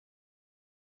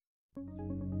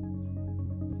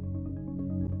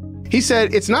He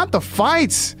said, it's not the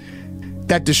fights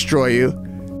that destroy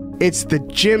you, it's the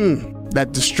gym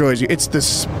that destroys you. It's the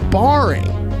sparring.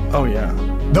 Oh, yeah.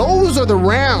 Those are the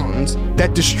rounds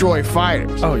that destroy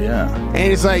fighters. Oh, yeah.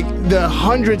 And it's like the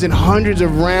hundreds and hundreds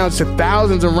of rounds to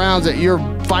thousands of rounds that you're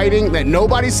fighting that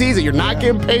nobody sees, that you're not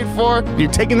getting paid for,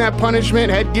 you're taking that punishment,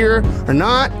 headgear or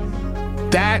not.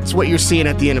 That's what you're seeing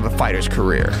at the end of a fighter's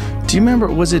career. Do you remember,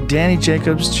 was it Danny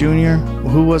Jacobs Jr.?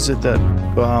 Who was it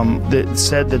that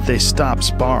said that they stopped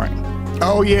sparring?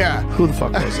 Oh, yeah. Who the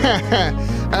fuck was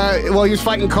it? Well, he was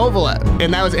fighting Kovalev,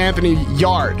 and that was Anthony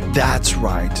Yard. That's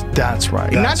right. That's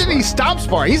right. Not that he stopped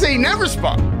sparring. He said he never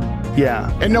sparred.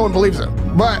 Yeah. And no one believes him.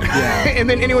 But, and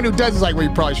then anyone who does is like, well,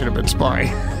 you probably should have been sparring.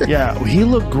 Yeah, he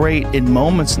looked great in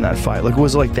moments in that fight. Like,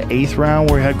 was it like the 8th round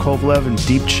where he had Kovalev in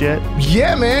deep shit?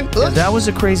 Yeah, man. Look. That was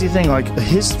a crazy thing. Like,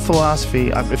 his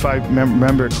philosophy, if I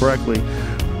remember it correctly,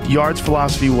 Yard's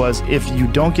philosophy was, if you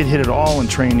don't get hit at all in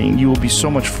training, you will be so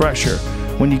much fresher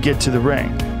when you get to the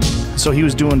ring. So he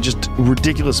was doing just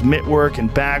ridiculous mitt work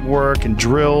and bag work and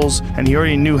drills, and he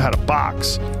already knew how to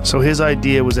box. So his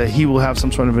idea was that he will have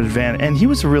some sort of advantage. And he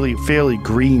was a really fairly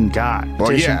green guy.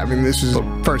 Well, yeah, I mean, this was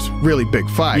his first really big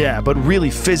fight. Yeah, but really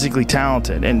physically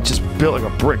talented and just built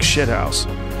like a brick shithouse.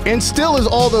 And still is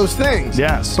all those things.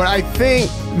 Yes. But I think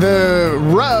the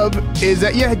rub is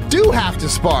that you do have to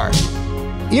spar.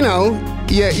 You know,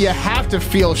 you have to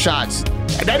feel shots.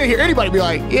 And I didn't hear anybody be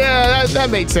like, yeah,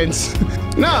 that made sense.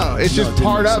 No, it's just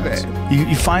part of it.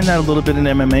 You find that a little bit in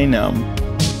MMA now.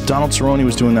 Donald Cerrone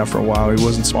was doing that for a while. He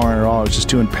wasn't sparring at all. He was just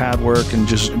doing pad work and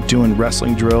just doing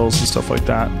wrestling drills and stuff like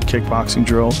that, kickboxing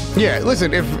drills. Yeah,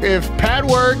 listen, if pad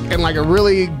work and like a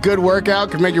really good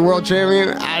workout could make you world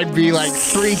champion, I'd be like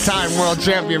 3-time world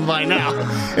champion by now.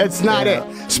 That's not it.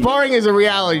 Sparring is a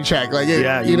reality check. Like, you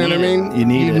know what I mean? You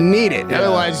need it. Yeah.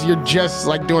 Otherwise, you're just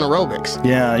like doing aerobics.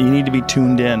 Yeah, you need to be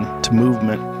tuned in to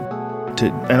movement.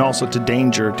 And also to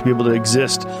danger, to be able to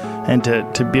exist and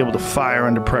to be able to fire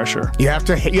under pressure. You have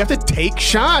to take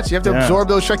shots. You have to absorb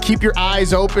those shots. Keep your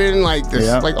eyes open, like this,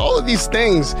 like all of these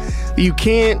things. You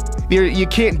can't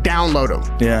download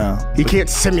them. Yeah, you can't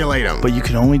simulate them. But you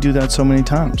can only do that so many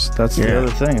times. That's the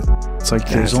other thing. It's like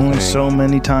there's only so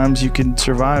many times you can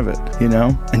survive it, you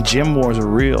know. And gym wars are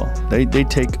real. They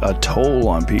take a toll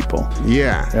on people.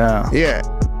 Yeah.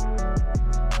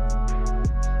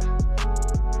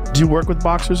 Do you work with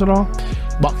boxers at all?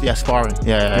 Sparring.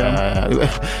 Yeah.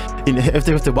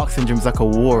 If the boxing gym is like a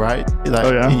war, right? Like,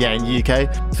 in the UK,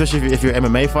 especially if you're an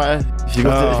MMA fighter, if you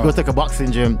go to like a boxing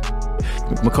gym,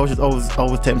 my coach is always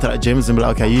take me to that gyms and be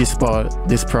like, okay, you spar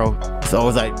this pro. It's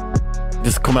always like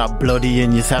just coming out bloody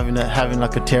and just having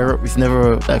like a tear up. It's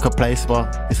never like a play spar.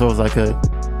 It's always like if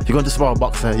you're going to spar a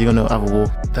boxer, you're going to have a war.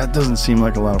 That doesn't seem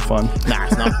like a lot of fun. Nah,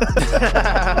 it's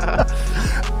not.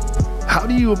 How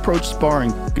do you approach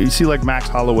sparring? You see, like Max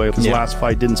Holloway, his last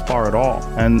fight didn't spar at all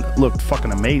and looked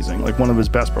fucking amazing. Like one of his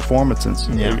best performances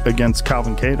against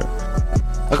Calvin Cater.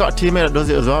 I got a teammate that does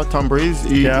it as well, Tom Breeze.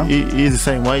 He's the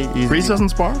same way. Breeze doesn't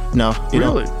spar? No.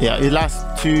 Really? Yeah, his last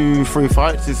 2-3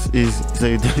 fights, he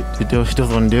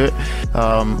doesn't want to do it.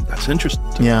 That's interesting.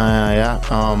 Yeah.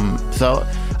 So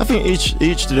I think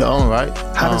each to their own, right?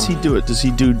 How does he do it? Does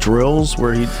he do drills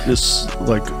where he just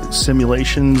like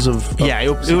simulations of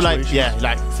he'll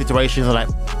like situations or like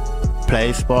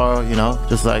play spar, you know,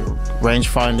 just like range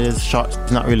finders, shots.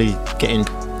 He's not really getting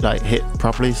like hit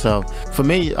properly. So for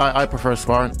me, I prefer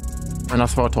sparring, and I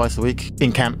spar twice a week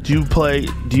in camp. Do you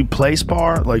play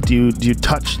spar? Like do you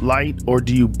touch light or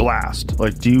do you blast?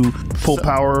 Like do you full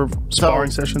power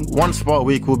sparring session? One spar a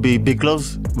week would be big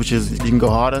gloves, which is you can go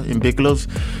harder in big gloves.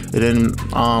 And then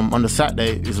on the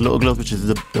Saturday is little gloves, which is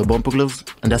the bumper gloves,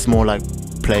 and that's more like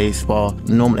play spar.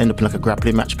 Normally end up in like a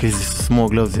grappling match because it's small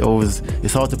gloves.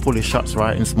 It's hard to pull your shots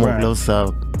right in small gloves.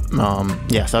 So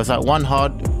so it's like one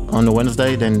hard on the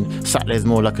Wednesday, then Saturday is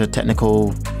more like a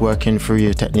technical working through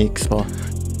your technique spar.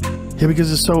 Yeah,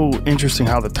 because it's so interesting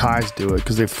how the Thais do it,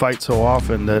 because they fight so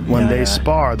often that when they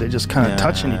spar, they're just kind of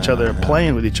touching each other and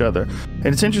playing with each other. And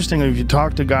it's interesting if you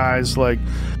talk to guys like,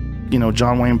 you know,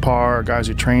 John Wayne Parr, guys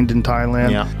who trained in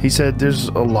Thailand, he said there's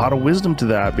a lot of wisdom to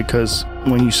that, because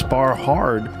when you spar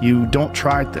hard, you don't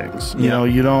try things. You know,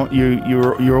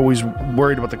 you're always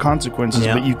worried about the consequences,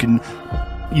 but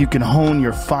you can hone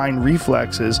your fine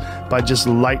reflexes by just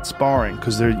light sparring,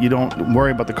 because you don't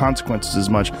worry about the consequences as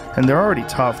much. And they're already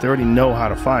tough. They already know how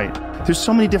to fight. There's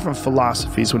so many different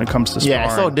philosophies when it comes to sparring. Yeah,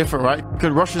 it's so different, right?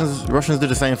 Because Russians do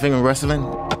the same thing in wrestling.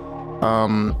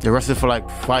 They rested for like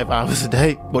 5 hours a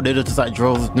day, but they're just like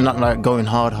drills, not like going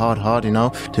hard, you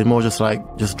know. They're more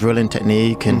just drilling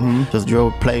technique and just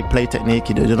drill, play technique.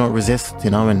 They don't resist,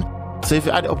 you know. And so if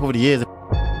you add it up over the years,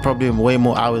 probably way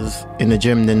more hours in the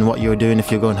gym than what you're doing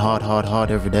if you're going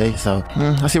hard every day. So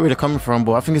I see where they're coming from,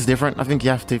 but I think it's different. I think you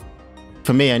have to,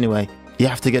 for me anyway, you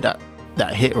have to get that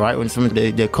hit right when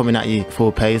they're coming at you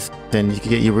full pace, then you can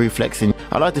get your reflexing.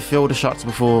 I like to feel the shots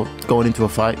before going into a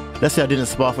fight. Let's say I didn't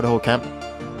spar for the whole camp.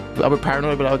 I'll be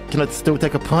paranoid, but can I still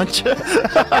take a punch?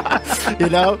 You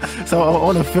know? So I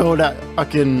want to feel that I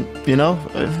can, you know?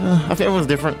 I think everyone's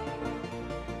different.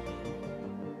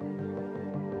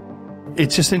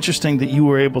 It's just interesting that you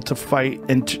were able to fight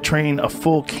and to train a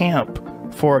full camp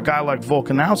for a guy like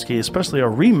Volkanovski, especially a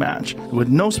rematch, with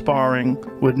no sparring,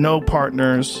 with no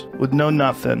partners, with no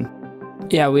nothing.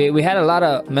 Yeah, we had a lot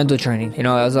of mental training. You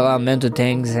know, it was a lot of mental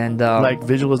things and like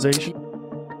visualization.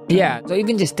 Yeah, so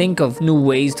even just think of new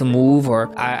ways to move,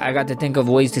 or I got to think of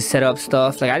ways to set up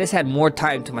stuff. Like I just had more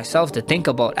time to myself to think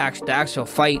about the actual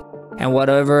fight and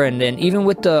whatever. And then even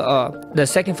with the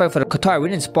second fight for the Qatar, we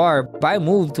didn't spar, but I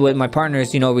moved with my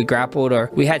partners. You know, we grappled, or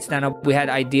we had stand up. We had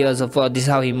ideas of this is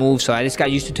how he moves. So I just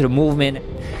got used to the movement,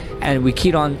 and we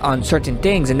keyed on certain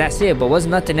things, and that's it. But was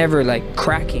nothing ever like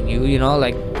cracking you know.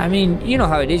 Like, I mean, you know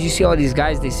how it is. You see all these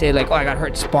guys, they say like, oh, I got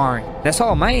hurt sparring. That's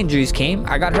how my injuries came.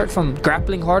 I got hurt from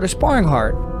grappling hard or sparring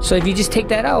hard. So if you just take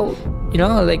that out, you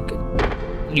know, like,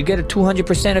 you get a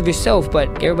 200% of yourself. But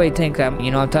everybody thinks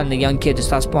you know, I'm telling the young kid to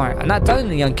stop sparring. I'm not telling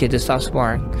the young kid to stop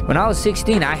sparring. When I was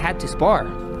 16, I had to spar.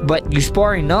 But you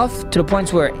spar enough to the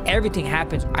points where everything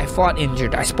happens. I fought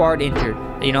injured. I sparred injured.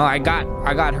 You know, I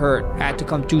got hurt. I had to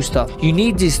come through stuff. You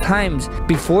need these times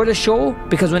before the show,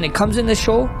 because when it comes in the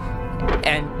show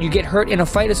and you get hurt in a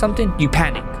fight or something, you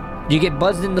panic. You get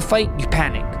buzzed in the fight, you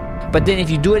panic. But then if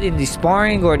you do it in these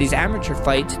sparring or these amateur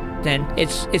fights, then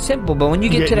it's simple. But when you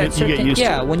get to that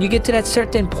certain when you get to that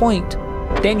certain point,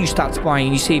 then you stop sparring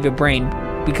and you save your brain.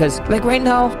 Because like right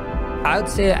now, I would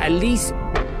say at least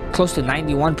close to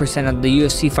 91% of the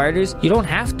UFC fighters, you don't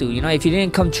have to. You know, if you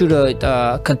didn't come through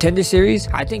the contender series,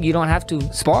 I think you don't have to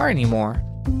spar anymore.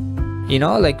 You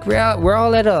know, like we're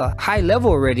all at a high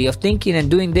level already of thinking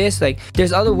and doing this. Like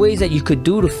there's other ways that you could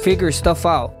do to figure stuff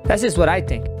out. That's just what I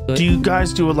think. Do you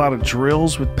guys do a lot of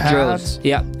drills with pads?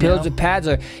 Yeah, drills with pads,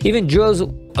 or even drills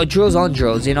on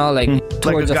drills, you know, like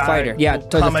towards like a fighter. Yeah,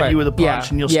 towards a fighter. You with a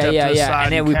punch and you'll step to the side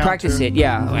and then we practice it.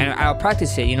 Yeah, and I'll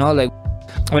practice it, you know, like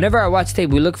whenever I watch tape,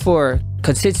 we look for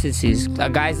consistencies,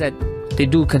 guys that they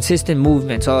do consistent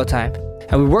movements all the time,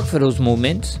 and we work for those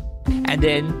movements, and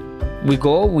then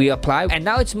we apply, and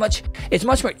now it's much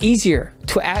more easier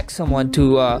to ask someone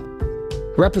to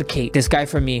replicate this guy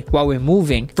for me while we're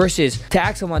moving versus to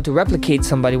ask someone to replicate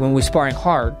somebody when we're sparring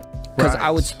hard. Because I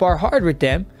would spar hard with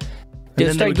them,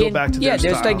 they'll start getting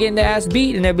their ass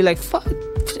beat, and they'll be like, "Fuck,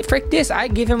 frick this!" I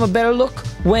give him a better look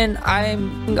when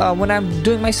I'm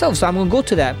doing myself, so I'm gonna go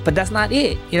to that. But that's not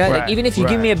it, you know. Like even if you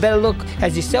give me a better look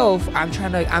as yourself, I'm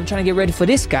trying to get ready for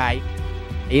this guy.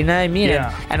 You know what I mean?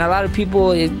 Yeah. And a lot of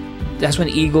people, that's when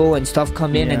ego and stuff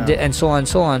come in, and so on and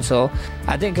so on. So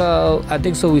I think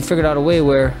so. We figured out a way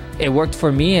where it worked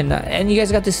for me, and you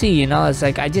guys got to see. You know, it's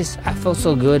like I felt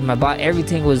so good. My body,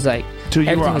 everything was like. Dude,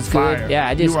 everything was good. Fire. Yeah,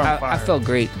 I felt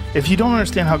great. If you don't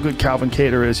understand how good Calvin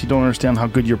Kattar is, you don't understand how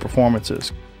good your performance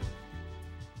is.